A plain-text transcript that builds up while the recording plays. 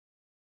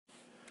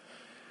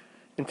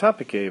In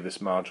Topic A of this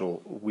module,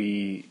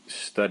 we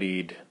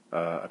studied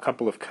a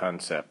couple of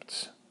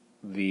concepts.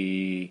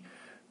 The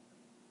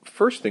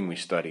first thing we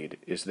studied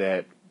is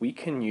that we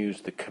can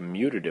use the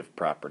commutative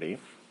property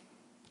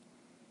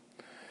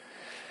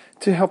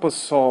to help us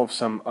solve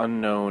some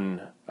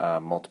unknown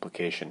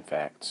multiplication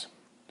facts.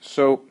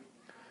 So,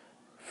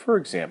 for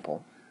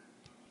example,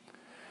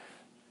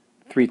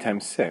 3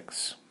 times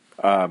 6.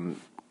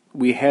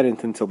 We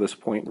hadn't until this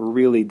point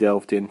really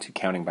delved into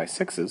counting by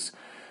sixes,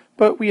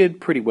 but we had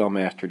pretty well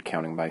mastered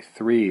counting by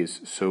threes,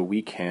 so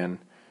we can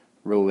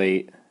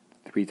relate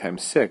 3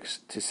 times 6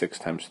 to 6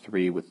 times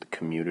 3 with the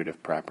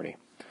commutative property.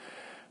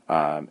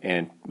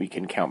 And we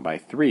can count by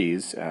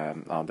threes.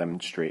 I'll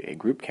demonstrate a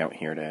group count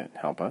here to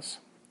help us.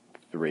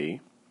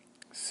 3,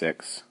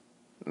 6,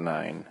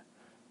 9,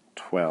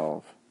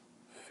 12,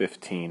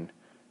 15,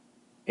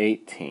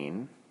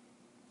 18.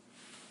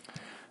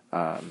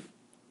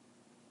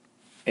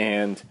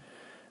 And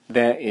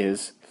that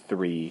is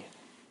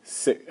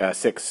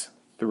 6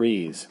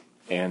 threes.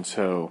 And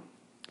so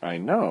I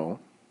know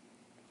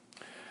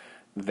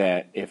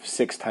that if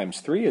 6 times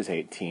 3 is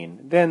 18,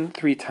 then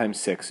 3 times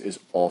 6 is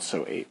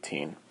also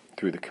 18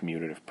 through the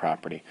commutative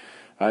property.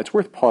 It's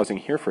worth pausing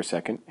here for a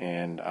second,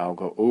 and I'll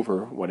go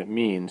over what it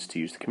means to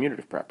use the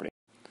commutative property.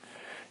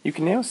 You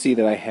can now see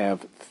that I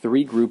have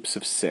 3 groups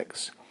of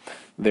 6.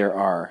 There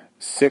are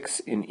 6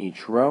 in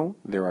each row.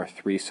 There are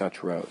 3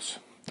 such rows.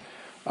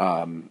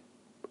 The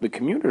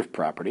commutative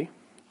property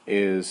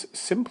is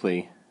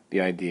simply the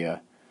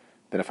idea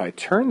that if I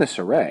turn this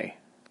array,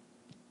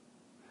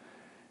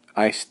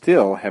 I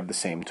still have the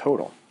same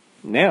total.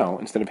 Now,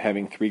 instead of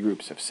having 3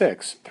 groups of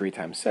 6, 3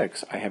 times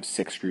 6, I have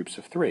 6 groups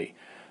of 3.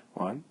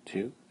 1,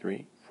 2,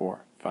 3,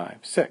 4, 5,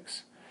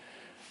 6.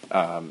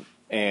 And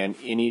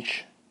in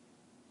each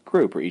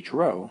group, or each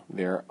row,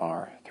 there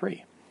are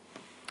 3.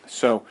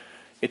 So,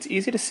 it's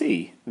easy to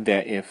see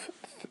that if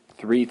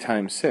 3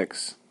 times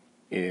 6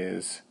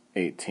 is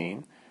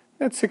 18,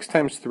 that 6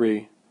 times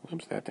 3,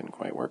 oops, that didn't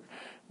quite work,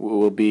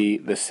 will be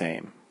the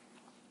same.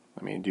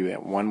 Let me do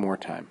that one more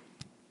time.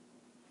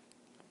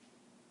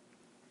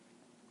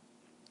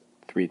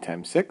 3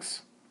 times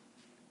 6,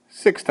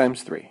 6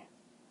 times 3.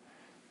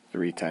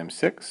 3 times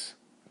 6,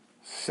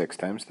 6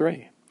 times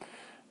 3.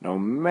 No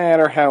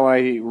matter how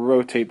I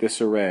rotate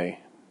this array,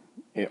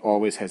 it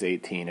always has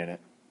 18 in it.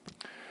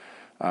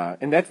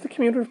 And that's the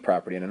commutative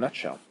property in a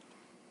nutshell.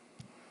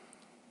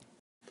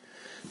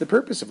 The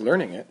purpose of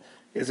learning it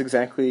is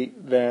exactly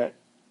that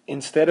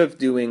instead of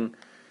doing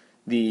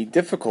the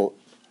difficult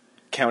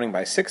counting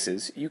by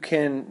sixes, you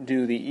can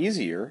do the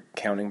easier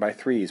counting by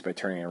threes by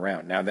turning it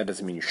around. Now, that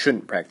doesn't mean you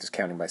shouldn't practice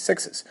counting by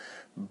sixes,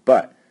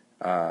 but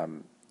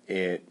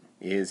it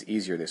is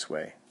easier this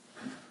way.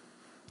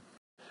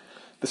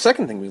 The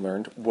second thing we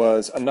learned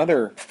was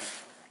another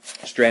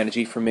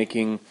strategy for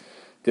making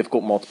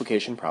difficult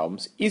multiplication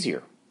problems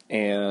easier.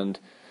 And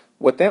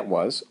what that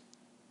was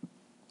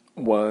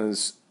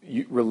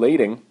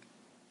relating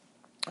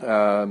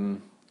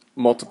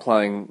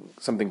multiplying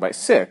something by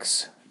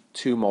 6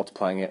 to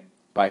multiplying it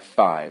by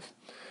 5.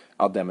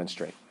 I'll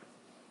demonstrate.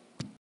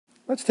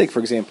 Let's take, for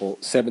example,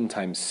 7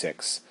 times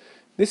 6.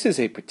 This is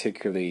a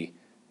particularly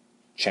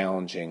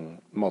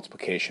challenging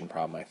multiplication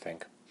problem, I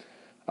think.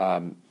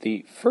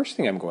 The first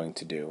thing I'm going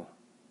to do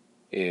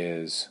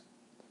is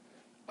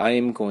I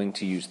am going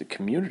to use the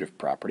commutative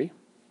property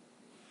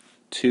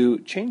to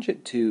change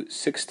it to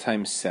 6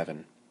 times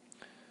 7.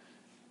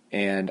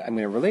 And I'm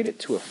going to relate it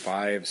to a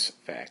 5's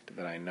fact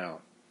that I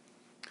know.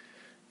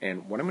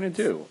 And what I'm going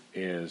to do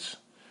is,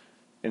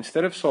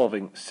 instead of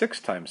solving 6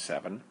 times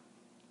 7,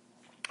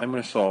 I'm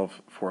going to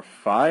solve for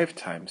 5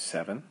 times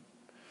 7,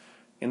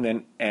 and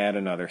then add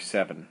another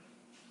 7.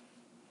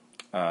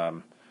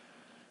 To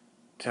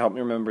help me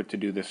remember to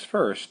do this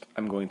first,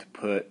 I'm going to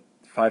put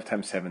 5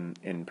 times 7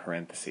 in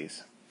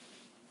parentheses.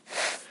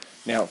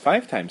 Now,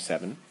 5 times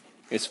 7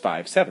 is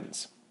 5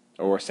 sevens,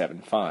 or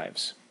 7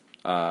 fives.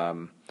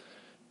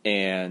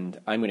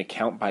 And I'm going to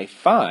count by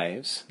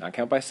 5s, not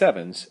count by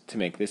 7s, to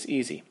make this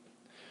easy.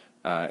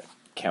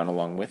 Count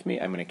along with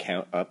me. I'm going to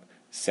count up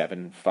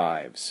 7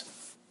 5s.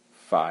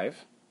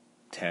 5,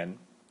 10,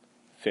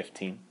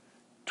 15,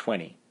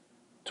 20,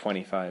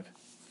 25,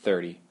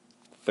 30,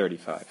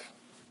 35.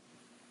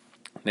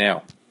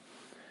 Now,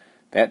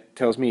 that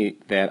tells me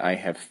that I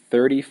have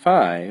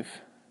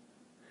 35.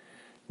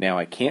 Now,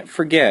 I can't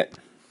forget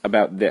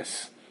about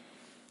this.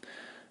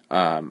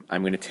 I'm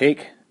going to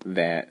take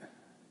that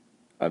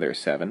other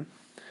 7,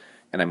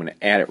 and I'm going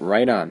to add it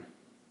right on,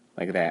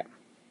 like that.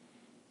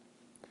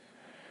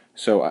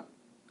 So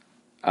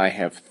I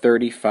have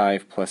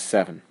 35 plus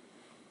 7.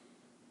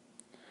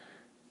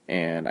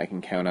 And I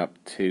can count up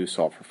to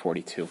solve for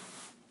 42.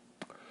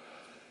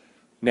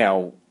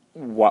 Now,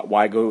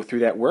 why go through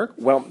that work?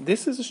 Well,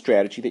 this is a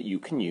strategy that you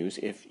can use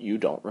if you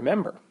don't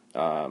remember,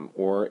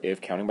 or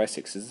if counting by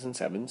 6s and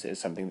 7s is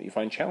something that you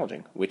find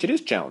challenging, which it is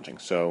challenging.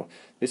 So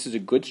this is a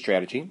good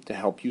strategy to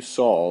help you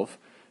solve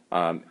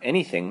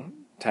anything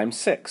times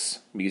 6,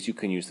 because you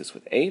can use this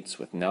with 8s,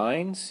 with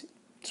 9s,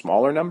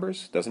 smaller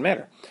numbers, doesn't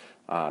matter.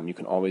 You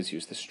can always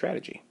use this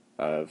strategy.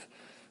 of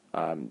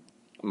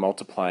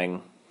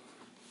multiplying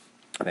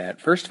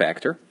that first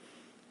factor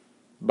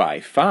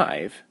by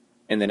 5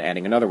 and then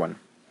adding another one.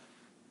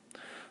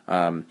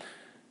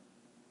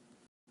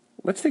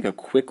 Let's take a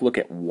quick look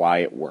at why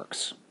it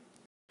works.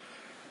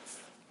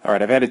 All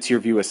right, I've added to your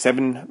view a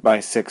 7 by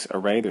 6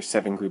 array. There's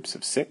 7 groups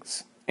of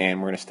 6, and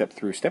we're going to step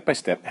through step by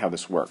step how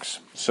this works.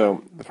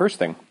 So the first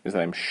thing is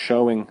that I'm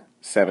showing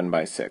 7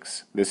 by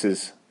 6. This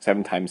is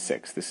 7 times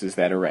 6. This is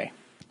that array.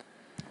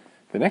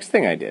 The next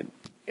thing I did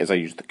is I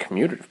used the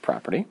commutative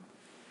property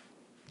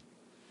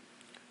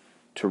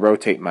to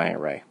rotate my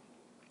array,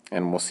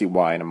 and we'll see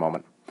why in a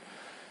moment.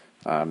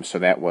 So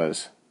that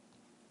was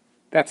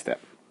that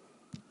step.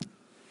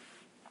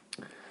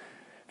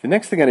 The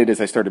next thing I did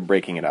is I started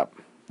breaking it up,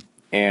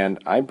 and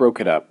I broke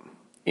it up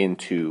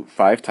into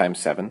 5 times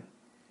 7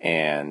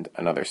 and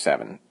another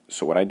 7.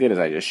 So what I did is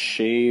I just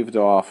shaved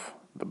off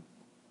the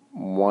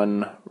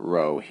one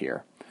row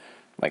here,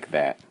 like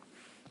that.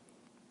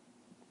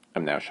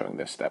 I'm now showing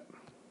this step.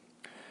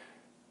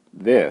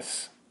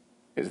 This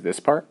is this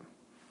part,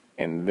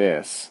 and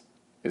this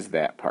is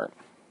that part.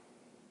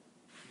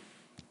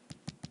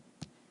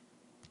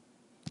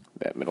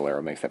 That middle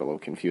arrow makes that a little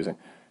confusing.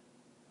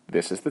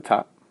 This is the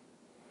top.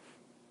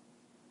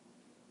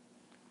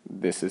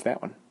 This is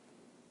that one.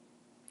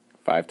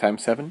 5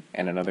 times 7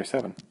 and another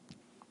 7.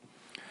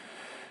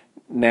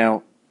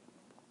 Now,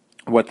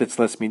 what this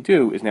lets me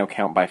do is now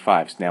count by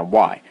 5s. Now,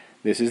 why?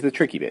 This is the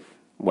tricky bit.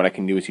 What I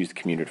can do is use the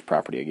commutative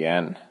property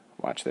again.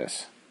 Watch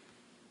this.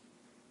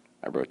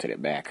 I rotate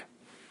it back.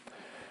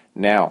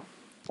 Now,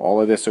 all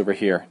of this over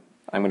here,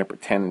 I'm going to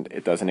pretend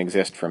it doesn't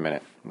exist for a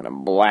minute. I'm going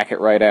to black it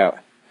right out.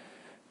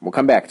 We'll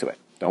come back to it.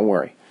 Don't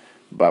worry.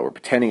 But we're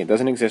pretending it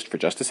doesn't exist for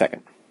just a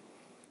second.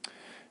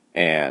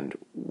 And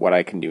what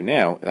I can do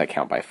now is I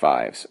count by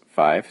 5s.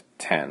 5,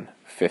 10,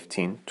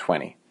 15,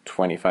 20,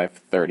 25,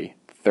 30,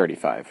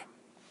 35.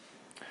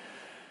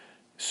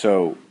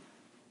 So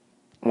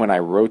when I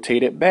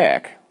rotate it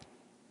back,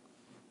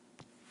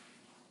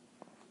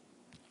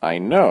 I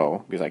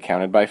know, because I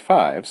counted by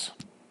 5s,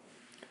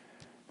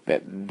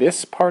 that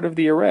this part of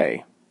the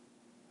array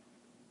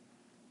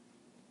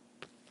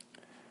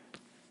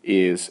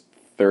is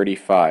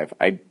 35.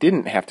 I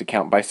didn't have to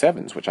count by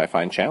 7s, which I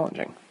find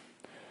challenging.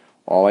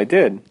 All I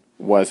did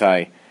was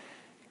I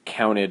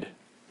counted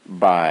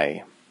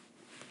by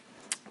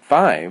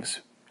 5s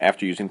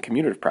after using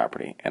commutative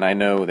property, and I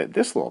know that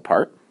this little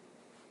part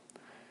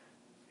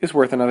is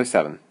worth another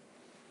 7.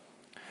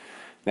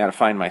 Now to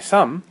find my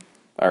sum,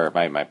 or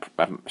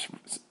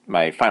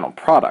my final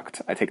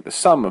product, I take the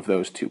sum of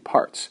those two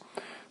parts.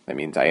 That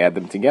means I add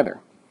them together,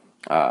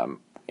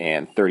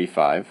 and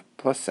 35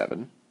 plus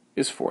 7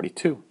 is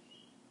 42.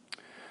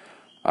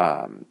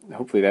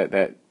 Hopefully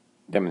that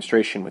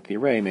demonstration with the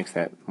array makes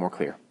that more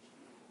clear.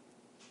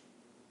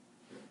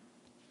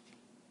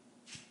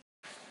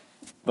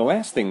 The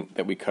last thing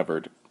that we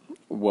covered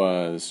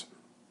was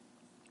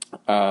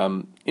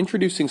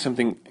introducing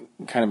something,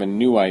 kind of a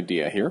new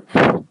idea here,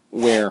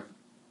 where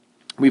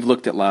we've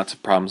looked at lots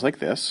of problems like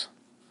this,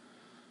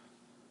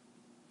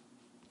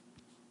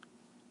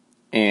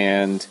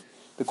 and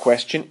the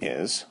question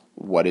is,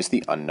 what is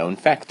the unknown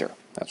factor?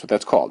 That's what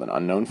that's called, an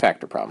unknown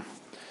factor problem.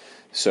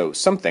 So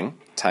something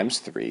times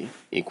 3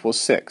 equals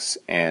 6,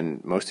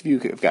 and most of you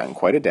have gotten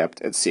quite adept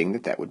at seeing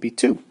that that would be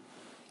 2.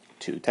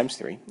 2 times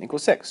 3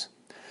 equals 6.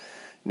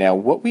 Now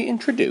what we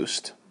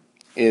introduced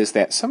is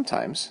that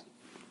sometimes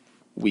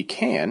we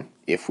can,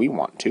 if we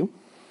want to,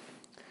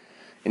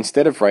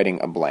 instead of writing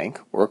a blank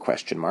or a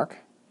question mark,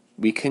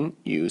 we can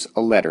use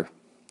a letter.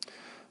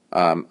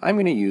 I'm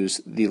going to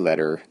use the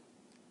letter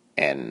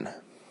N.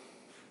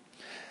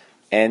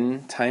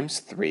 N times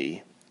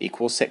 3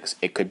 equals 6.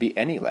 It could be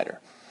any letter.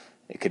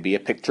 It could be a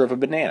picture of a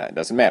banana. It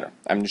doesn't matter.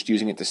 I'm just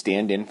using it to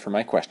stand in for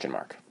my question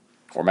mark,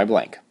 or my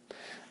blank.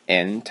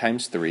 N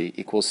times 3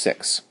 equals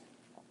 6.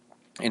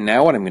 And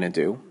now what I'm going to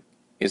do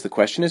is the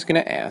question is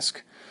going to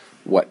ask,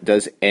 what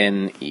does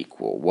N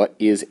equal? What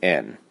is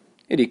N?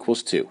 It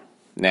equals 2.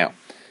 Now,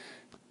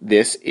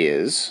 this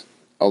is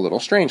a little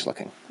strange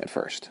looking at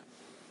first.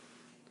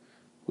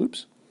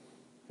 Oops.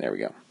 There we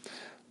go.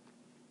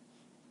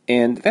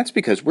 And that's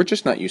because we're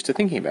just not used to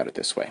thinking about it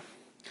this way.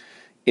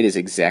 It is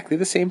exactly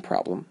the same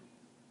problem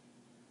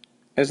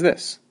as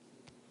this,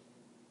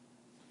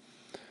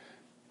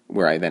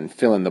 where I then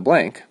fill in the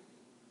blank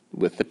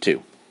with the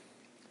 2.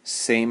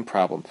 Same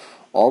problem.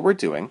 All we're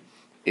doing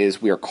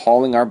is we are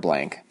calling our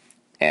blank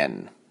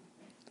N.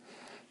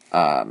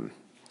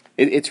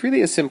 It's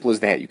really as simple as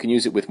that. You can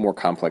use it with more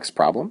complex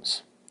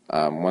problems,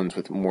 ones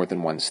with more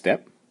than one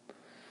step.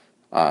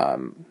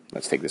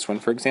 Let's take this one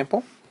for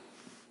example.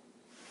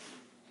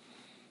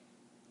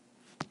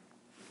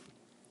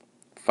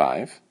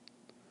 5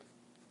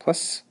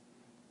 plus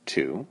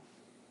 2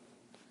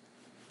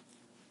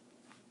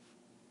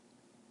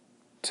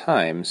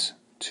 times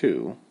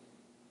 2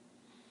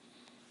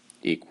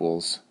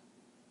 equals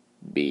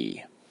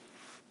B.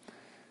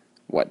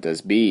 What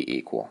does B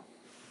equal?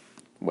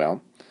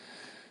 Well,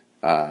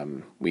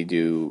 we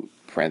do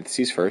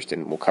parentheses first,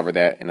 and we'll cover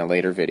that in a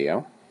later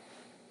video.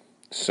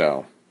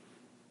 So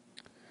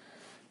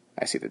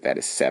I see that that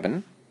is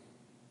 7,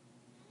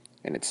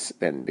 and it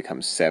then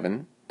becomes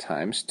 7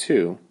 times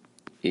 2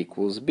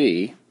 equals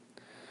B.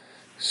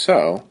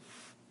 So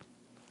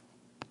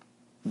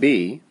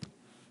B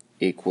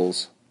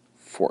equals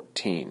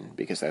 14,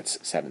 because that's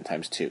 7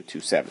 times 2, 2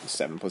 sevens,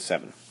 7 plus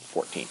 7,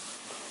 14.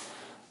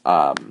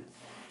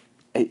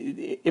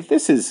 If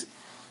this is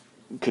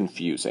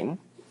confusing,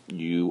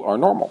 you are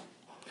normal.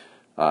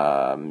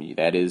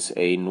 That is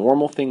a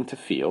normal thing to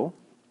feel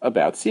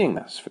about seeing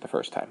this for the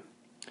first time.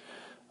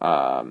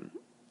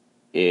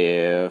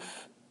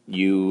 If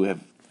you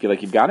feel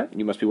like you've got it,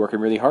 you must be working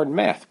really hard in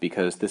math,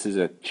 because this is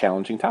a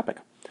challenging topic.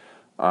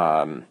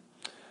 And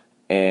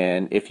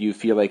if you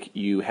feel like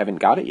you haven't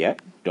got it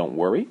yet, don't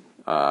worry.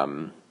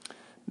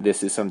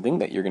 This is something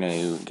that you're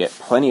going to get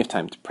plenty of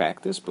time to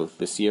practice, both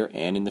this year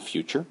and in the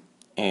future,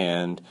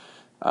 and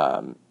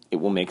it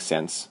will make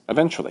sense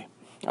eventually.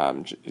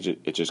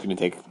 It's just going to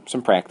take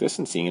some practice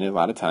and seeing it a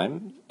lot of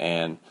time,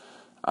 and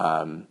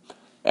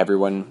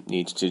everyone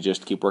needs to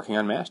just keep working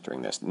on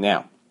mastering this.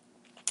 Now,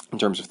 in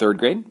terms of third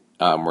grade,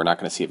 we're not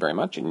going to see it very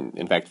much, and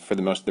in fact, for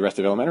the rest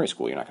of elementary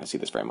school, you're not going to see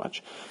this very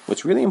much.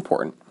 What's really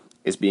important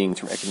is being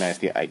to recognize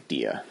the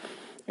idea,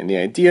 and the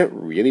idea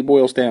really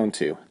boils down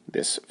to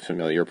this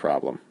familiar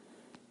problem.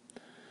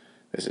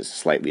 This is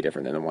slightly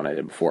different than the one I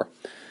did before,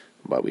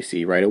 but we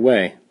see right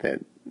away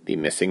that the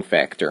missing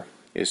factor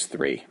is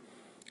 3.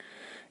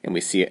 And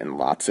we see it in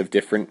lots of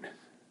different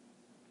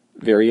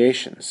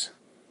variations.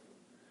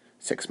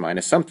 6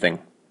 minus something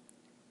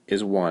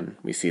is 1.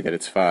 We see that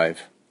it's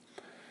 5.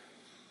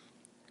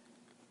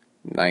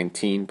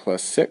 19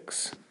 plus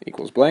 6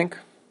 equals blank.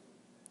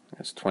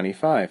 That's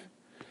 25.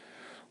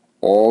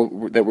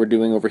 All that we're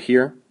doing over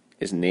here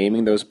is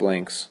naming those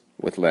blanks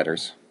with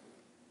letters.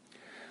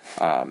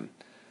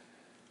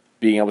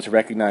 Being able to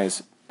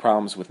recognize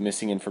problems with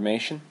missing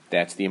information,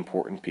 that's the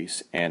important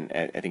piece. And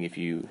I think if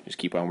you just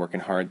keep on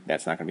working hard,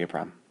 that's not going to be a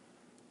problem.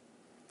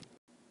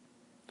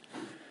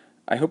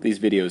 I hope these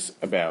videos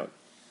about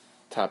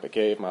Topic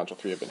A of Module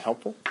 3 have been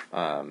helpful.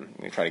 I'm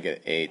going to try to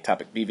get a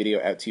Topic B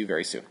video out to you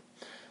very soon.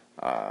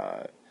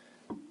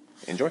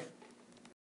 Enjoy.